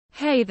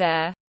Hey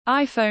there,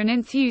 iPhone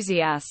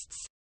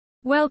enthusiasts.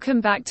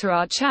 Welcome back to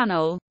our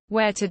channel,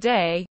 where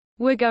today,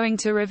 we're going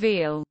to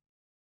reveal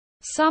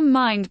some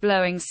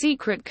mind-blowing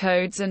secret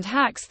codes and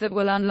hacks that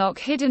will unlock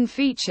hidden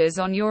features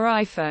on your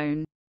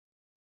iPhone.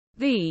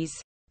 These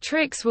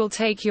tricks will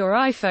take your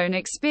iPhone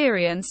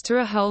experience to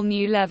a whole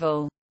new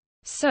level.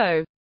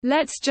 So,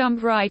 let's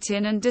jump right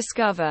in and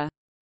discover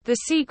the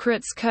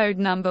secrets. Code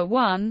number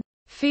 1,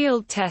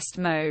 Field Test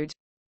Mode.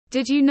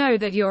 Did you know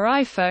that your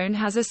iPhone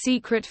has a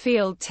secret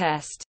field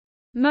test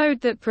mode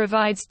that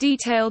provides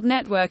detailed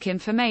network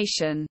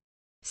information?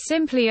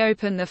 Simply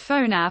open the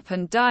phone app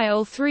and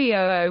dial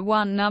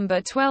 3001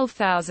 number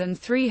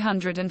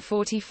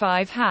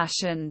 12345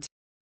 hash and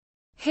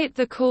hit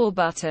the call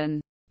button.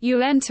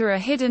 You'll enter a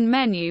hidden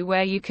menu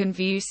where you can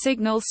view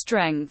signal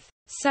strength,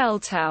 cell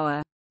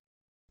tower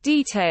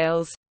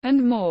details,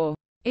 and more.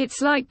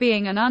 It's like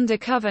being an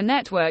undercover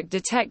network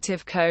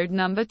detective. Code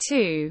number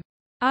 2,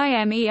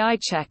 IMEI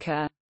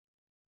Checker.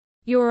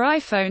 Your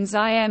iPhone's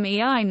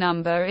IMEI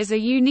number is a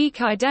unique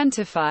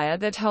identifier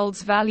that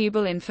holds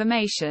valuable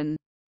information.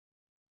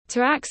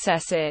 To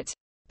access it,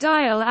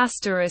 dial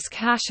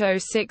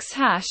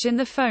 *##06# in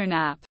the phone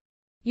app.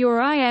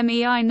 Your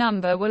IMEI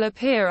number will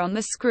appear on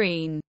the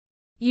screen.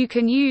 You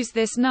can use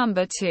this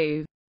number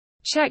to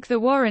check the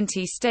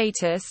warranty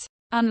status,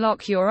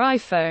 unlock your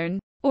iPhone,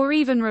 or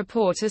even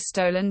report a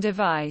stolen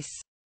device.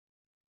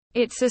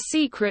 It's a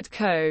secret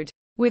code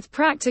with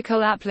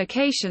practical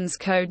applications.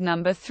 Code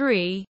number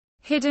 3,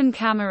 Hidden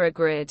Camera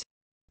Grid.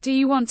 Do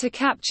you want to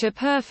capture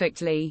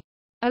perfectly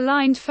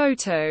aligned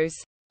photos?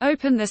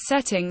 Open the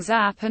Settings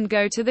app and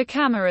go to the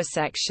Camera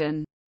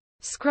section.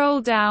 Scroll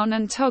down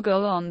and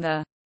toggle on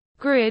the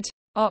Grid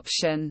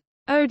option.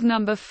 Code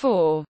number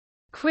 4,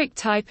 Quick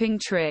Typing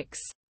Tricks.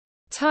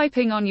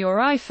 Typing on your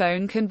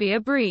iPhone can be a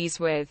breeze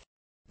with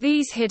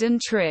these hidden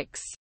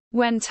tricks.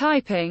 When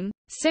typing,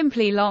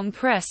 simply long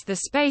press the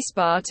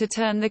spacebar to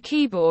turn the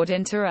keyboard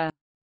into a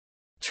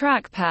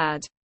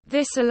trackpad.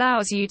 This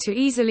allows you to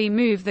easily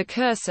move the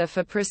cursor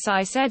for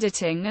precise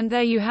editing, and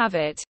there you have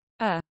it,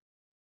 a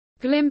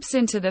glimpse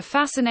into the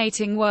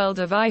fascinating world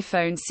of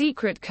iPhone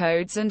secret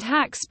codes and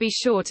hacks. Be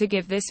sure to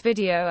give this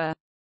video a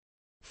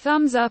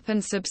thumbs up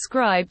and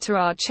subscribe to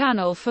our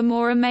channel for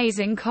more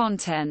amazing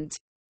content.